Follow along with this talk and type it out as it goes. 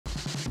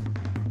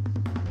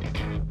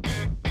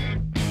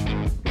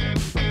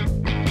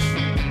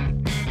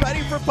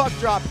puck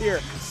drop here.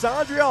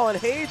 Sandriel and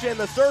Hage in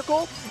the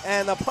circle,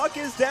 and the puck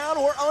is down.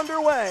 We're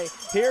underway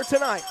here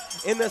tonight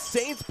in the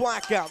Saints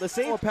blackout. The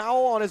Saints,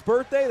 Powell on his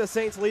birthday, the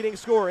Saints leading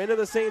scorer into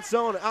the Saints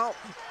zone, out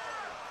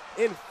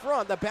in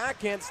front, the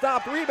backhand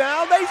stop,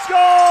 rebound, they score!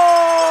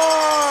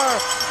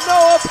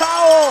 Noah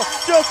Powell,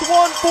 just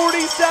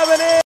 147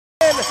 in,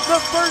 the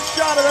first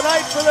shot of the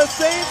night for the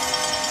Saints,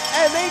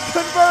 and they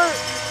convert.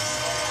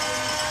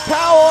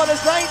 Powell on his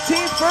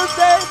 19th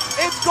birthday,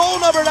 it's goal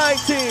number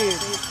 19.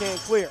 Saints can't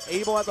clear,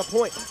 Abel at the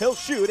point, he'll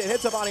shoot, it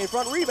hits a body in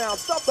front, rebound,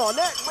 stuffed on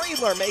net,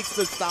 Radler makes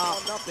the stop.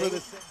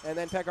 And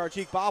then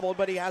Pekarczyk bobbled,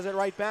 but he has it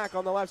right back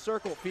on the left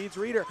circle, feeds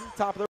Reeder,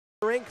 top of the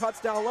ring, cuts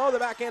down low, the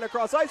backhand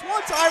across ice,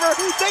 one-timer,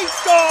 they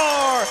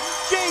score!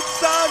 Jake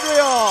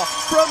Sandriel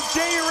from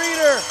Jay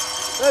Reeder.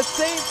 The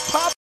Saints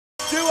top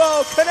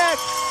duo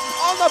connects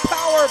on the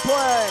power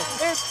play.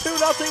 It's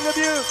 2-0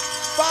 Dubuque,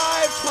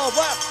 5:12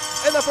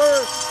 left in the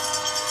first.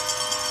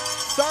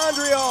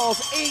 Sandriel's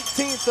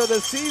 18th of the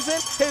season,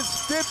 his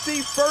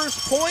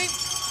 51st point,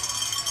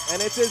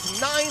 and it's his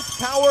 9th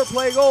power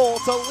play goal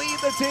to lead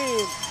the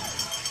team.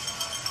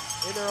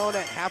 In their own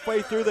end,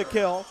 halfway through the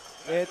kill,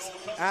 it's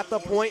at the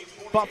point,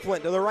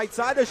 Bufflin to the right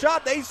side, the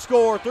shot, they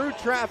score through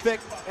traffic,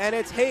 and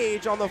it's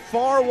Hage on the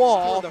far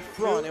wall. The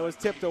front, it was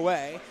tipped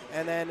away,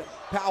 and then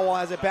Powell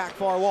has it back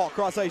far wall,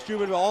 cross ice,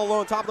 Jubenville all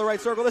alone, top of the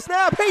right circle, the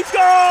snap, he scores!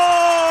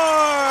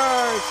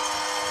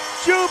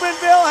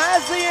 Jubenville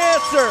has the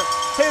answer.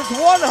 His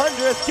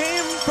 100th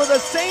game for the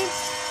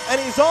Saints, and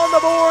he's on the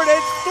board.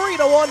 It's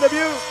 3-1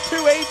 Dubuque,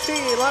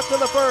 2:18 left in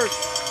the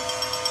first.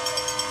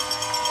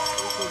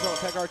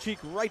 Pekarczyk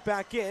right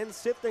back in,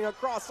 sifting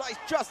across ice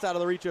just out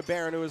of the reach of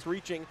Barron, who was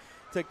reaching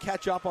to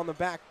catch up on the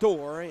back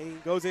door. He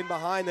goes in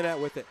behind the net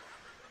with it.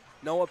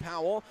 Noah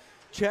Powell,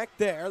 check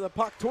there, the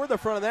puck toward the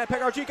front of the net.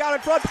 Pekarczyk out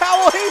in front,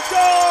 Powell, he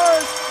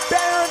scores!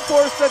 Barron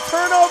forced the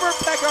turnover,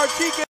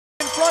 Pekarczyk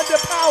in front to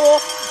Powell,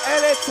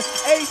 and it's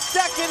a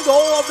second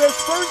goal of this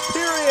first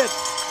period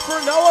for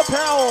Noah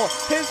Powell,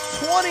 his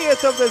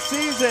 20th of the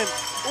season.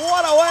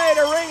 What a way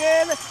to ring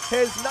in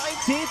his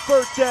 19th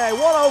birthday.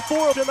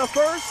 1:04 in the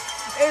first.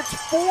 It's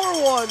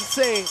 4-1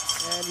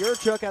 Saints. And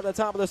Yurchuk at the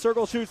top of the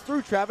circle shoots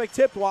through traffic,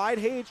 tipped wide.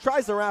 Hage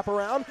tries to wrap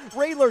around.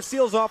 Radler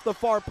seals off the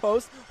far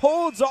post,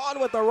 holds on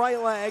with the right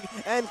leg,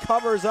 and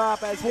covers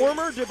up as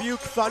former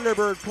Dubuque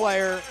Thunderbird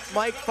player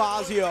Mike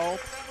Fazio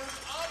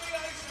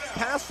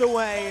passed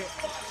away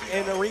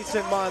in the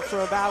recent months from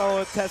a battle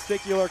with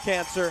testicular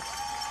cancer.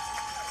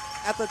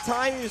 At the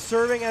time, he was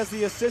serving as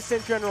the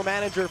assistant general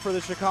manager for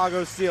the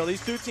Chicago Steel.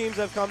 These two teams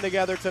have come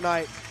together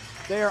tonight.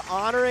 They are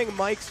honoring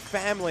Mike's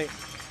family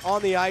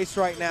on the ice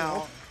right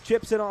now.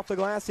 Chips it off the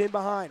glass in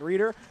behind.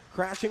 Reeder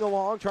crashing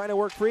along, trying to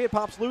work free. It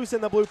pops loose in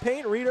the blue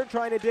paint. Reeder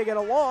trying to dig it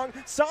along.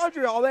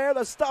 Sandriel there,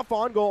 the stuff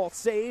on goal.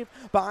 Saved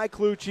by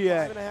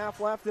Cloutier. 5.5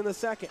 left in the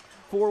second.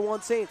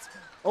 4-1 Saints.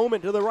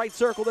 Omen to the right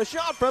circle, the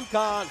shot from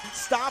Kahn,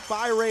 stopped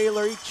by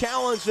Rayler. He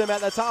challenged him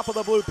at the top of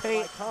the blue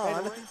paint.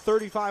 Kahn,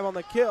 35 on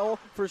the kill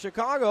for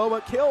Chicago,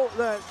 but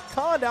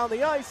Kahn down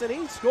the ice, and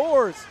he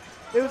scores.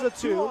 It was a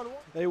 2.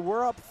 They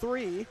were up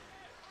 3.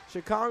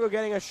 Chicago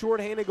getting a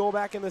shorthanded goal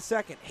back in the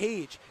second.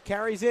 Hage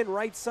carries in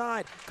right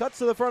side, cuts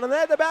to the front of the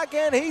net, the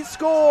backhand, he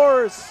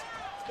scores.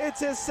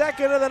 It's his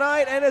second of the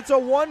night, and it's a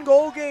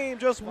 1-goal game,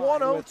 just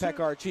 1-0.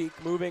 Pekarczyk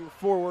moving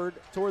forward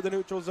toward the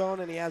neutral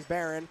zone, and he has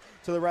Barron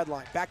to the red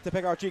line. Back to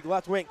Pekarczyk,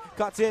 left wing,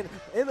 cuts in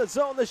the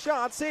zone, the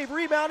shot, save,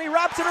 rebound, he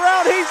wraps it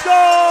around, he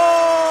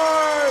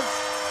scores!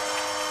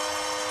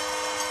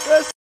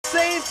 The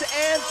Saints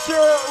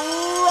answer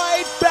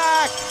right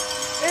back.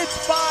 It's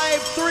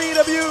 5-3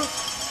 Dubuque.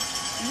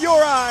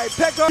 Uri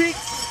Pekarczyk,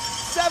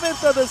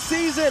 7th of the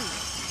season,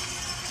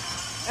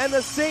 and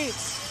the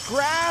Saints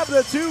grab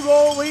the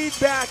 2-goal lead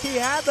back. He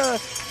had the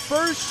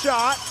first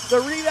shot, the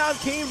rebound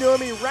came to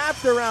him, he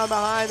wrapped around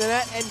behind the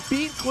net and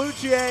beat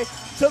Cloutier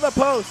to the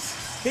post.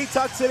 He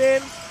tucks it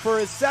in for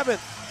his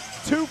 7th.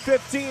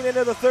 2:15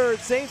 into the third.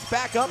 Saints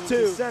back up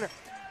 2. Center.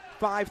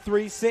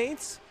 5-3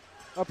 Saints.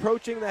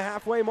 Approaching the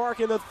halfway mark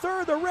in the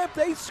third, the rip,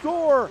 they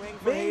score.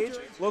 Mage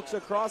looks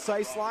across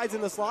ice, slides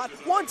in the slot.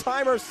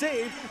 One-timer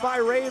saved by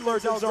Radler.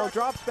 Zone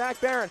drops back,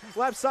 Barron.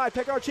 Left side,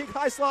 Pekarczyk,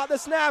 high slot, the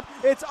snap.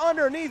 It's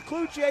underneath.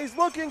 Cloutier's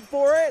looking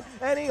for it,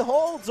 and he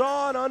holds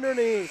on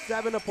underneath.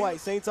 7 to play.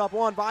 Saints up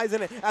 1.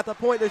 Bison at the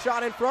point, the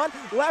shot in front.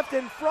 Left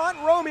in front.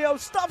 Romeo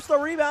stuffs the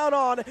rebound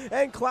on,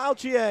 and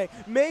Cloutier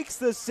makes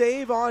the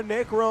save on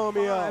Nick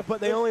Romeo.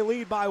 But they only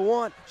lead by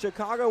 1.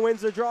 Chicago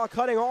wins the draw,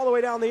 cutting all the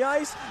way down the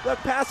ice. The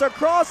pass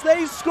across,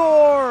 they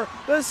score.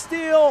 The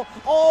steal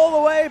all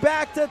the way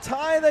back to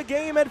tie the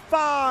game at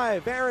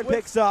 5. Barron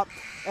picks up,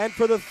 and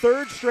for the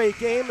 3rd straight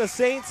game, the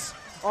Saints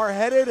are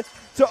headed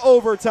to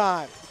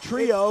overtime.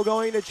 Trio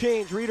going to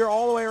change. Reeder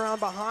all the way around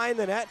behind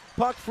the net.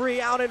 Puck free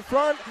out in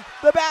front.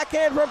 The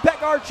backhand from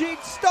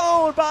Pekarczyk,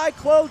 stoned by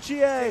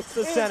Cloutier. It's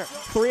the center.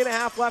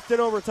 3.5 left in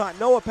overtime.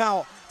 Noah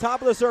Powell,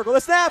 top of the circle. The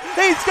snap,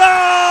 he scores!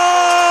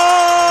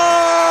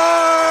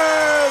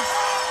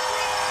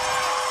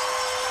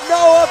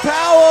 Noah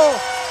Powell,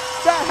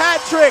 the hat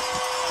trick,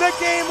 the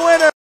game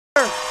winner.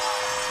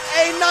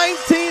 A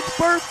 19th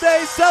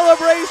birthday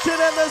celebration,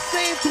 and the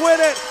Saints win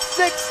it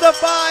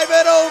 6-5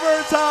 in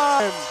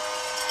overtime.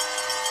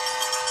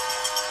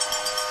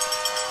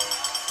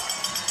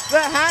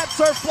 The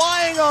hats are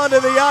flying onto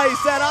the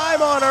ice at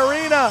Imon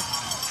Arena,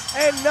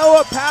 and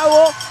Noah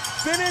Powell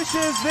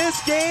finishes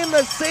this game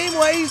the same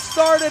way he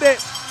started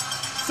it.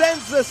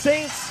 Sends the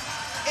Saints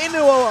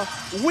into a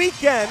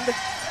weekend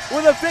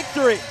with a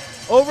victory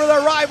over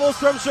the rivals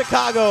from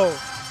Chicago.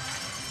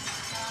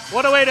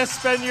 What a way to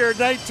spend your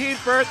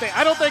 19th birthday.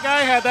 I don't think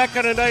I had that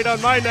kind of night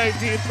on my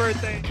 19th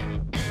birthday.